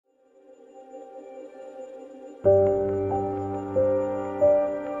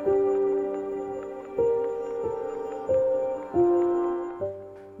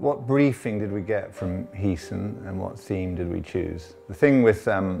what briefing did we get from Oossanen and what theme did we choose? The thing with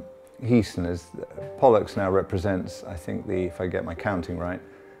Oossanen is Pollux now represents, I think, if I get my counting right,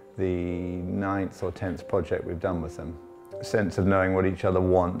 the 9th or 10th project we've done with them. A sense of knowing what each other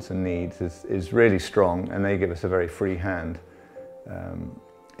wants and needs is really strong, and they give us a very free hand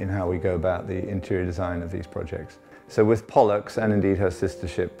in how we go about the interior design of these projects. So with Pollux, and indeed her sister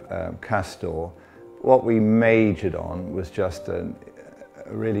ship Castor, what we majored on was just a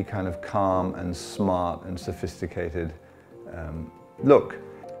really kind of calm and smart and sophisticated look.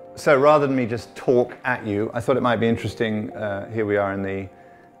 So rather than me just talk at you, I thought it might be interesting, here we are in the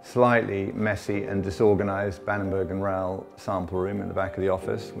slightly messy and disorganized Bannenberg and Rowell sample room in the back of the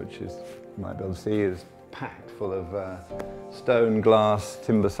office, which is, you might be able to see, is packed full of stone, glass,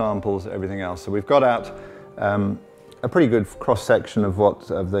 timber samples, everything else. So we've got out a pretty good cross-section of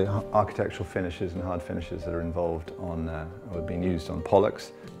the architectural finishes and hard finishes that are involved on, or have been used on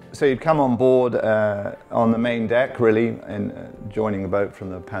Pollux. So you'd come on board on the main deck, really, joining the boat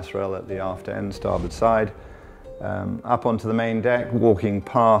from the passerelle at the aft end, starboard side, up onto the main deck, walking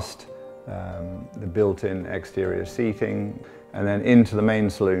past the built-in exterior seating, and then into the main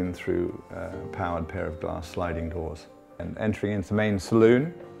saloon through a powered pair of glass sliding doors. And entering into the main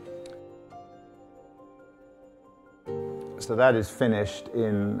saloon. So that is finished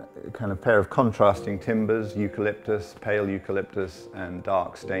in a kind of pair of contrasting timbers, eucalyptus, pale eucalyptus and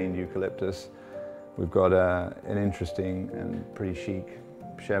dark stained eucalyptus. We've got an interesting and pretty chic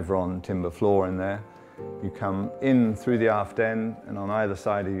chevron timber floor in there. You come in through the aft end, and on either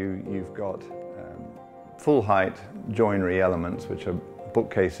side of you, you've got full height joinery elements, which are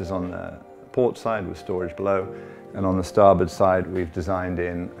bookcases on the port side with storage below. And on the starboard side, we've designed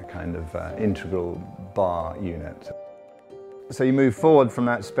in a kind of integral bar unit. So you move forward from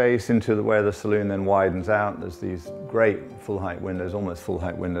that space into where the saloon then widens out. There's these great full-height windows, almost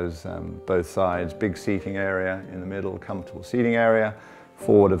full-height windows both sides, big seating area in the middle, comfortable seating area.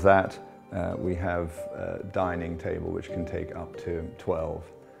 Forward of that, we have a dining table which can take up to 12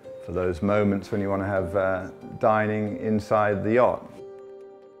 for those moments when you want to have dining inside the yacht.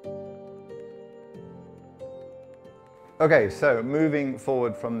 Okay, so moving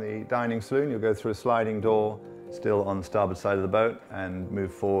forward from the dining saloon, you'll go through a sliding door still on the starboard side of the boat and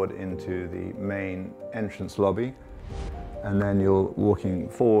move forward into the main entrance lobby. And then walking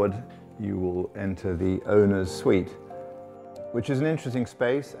forward, you will enter the owner's suite, which is an interesting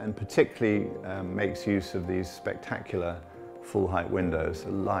space and particularly makes use of these spectacular full-height windows.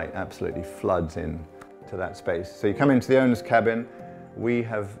 The light absolutely floods in to that space. So you come into the owner's cabin. We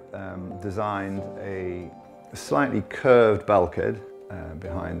have designed a slightly curved bulkhead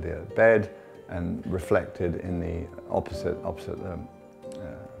behind the bed, and reflected in the opposite the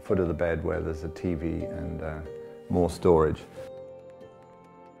foot of the bed where there's a TV and more storage.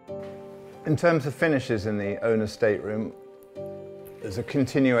 In terms of finishes in the owner's stateroom, there's a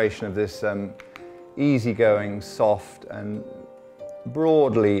continuation of this easygoing, soft and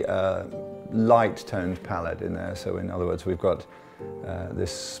broadly light-toned palette in there. So in other words, we've got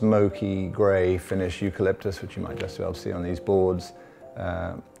this smoky grey finish eucalyptus, which you might just be able to see on these boards.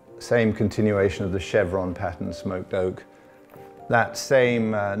 Same continuation of the chevron pattern smoked oak. That same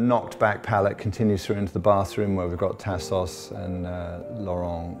knocked back palette continues through into the bathroom where we've got Thassos and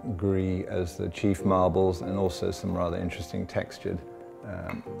Laurent gris as the chief marbles, and also some rather interesting textured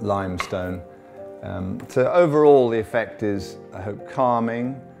limestone. So overall the effect is, I hope,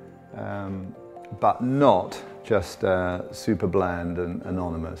 calming, but not just super bland and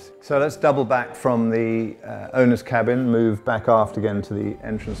anonymous. So let's double back from the owner's cabin, move back aft again to the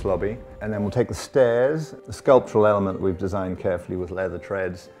entrance lobby, and then we'll take the stairs, the sculptural element we've designed carefully with leather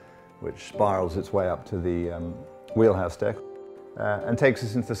treads, which spirals its way up to the wheelhouse deck, and takes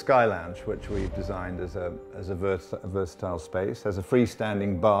us into the Sky Lounge, which we've designed as a versatile space. There's a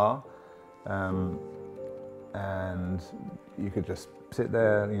freestanding bar, and you could just sit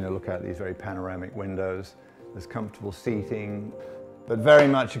there, look out these very panoramic windows. There's comfortable seating, but very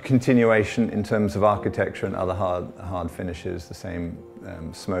much a continuation in terms of architecture and other hard finishes, the same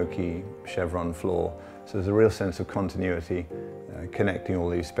smoky chevron floor. So there's a real sense of continuity connecting all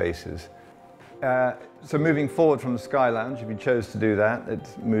these spaces. So moving forward from the Sky Lounge, if you chose to do that, it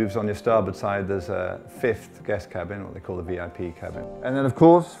moves on your starboard side. There's a 5th guest cabin, what they call the VIP cabin. And then of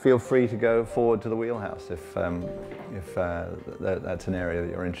course, feel free to go forward to the wheelhouse if that's an area that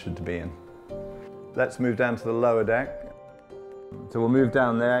you're interested to be in. Let's move down to the lower deck. So we'll move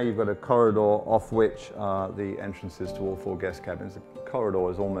down there. You've got a corridor off which are the entrances to all 4 guest cabins. The corridor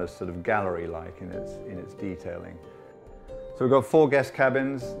is almost sort of gallery-like in its detailing. So we've got 4 guest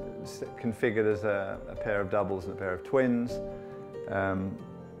cabins configured as a pair of doubles and a pair of twins.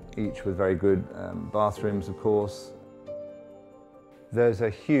 each with very good bathrooms, of course. There's a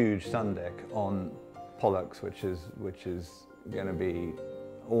huge sun deck on Pollux, which is going to be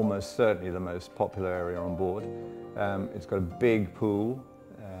almost certainly the most popular area on board. It's got a big pool,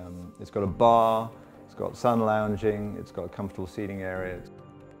 it's got a bar, it's got sun lounging, it's got a comfortable seating area.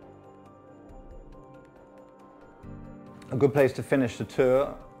 A good place to finish the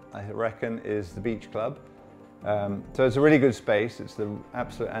tour, I reckon, is the beach club. So it's a really good space. It's the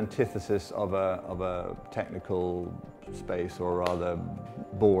absolute antithesis of a technical space, or rather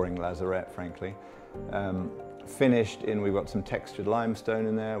boring lazarette, frankly. Finished in, we've got some textured limestone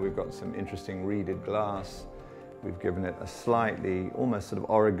in there, we've got some interesting reeded glass, we've given it a slightly, almost sort of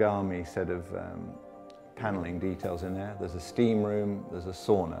origami set of paneling details in there. There's a steam room, there's a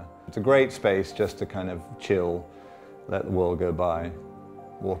sauna. It's a great space just to kind of chill, let the world go by,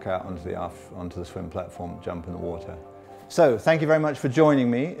 walk out onto the swim platform, jump in the water. So, thank you very much for joining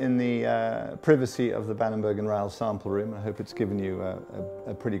me in the privacy of the Bannenberg and Rowell sample room. I hope it's given you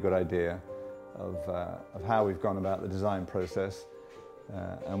a pretty good idea of how we've gone about the design process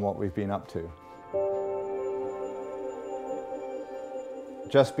and what we've been up to.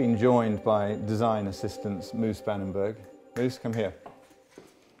 Just been joined by design assistants Moose Bannenberg. Moose, come here.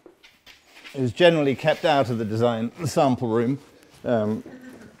 It is generally kept out of the sample room,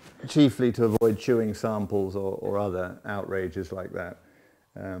 chiefly to avoid chewing samples or other outrages like that.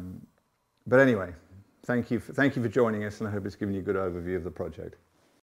 But anyway, thank you for joining us, and I hope it's given you a good overview of the project.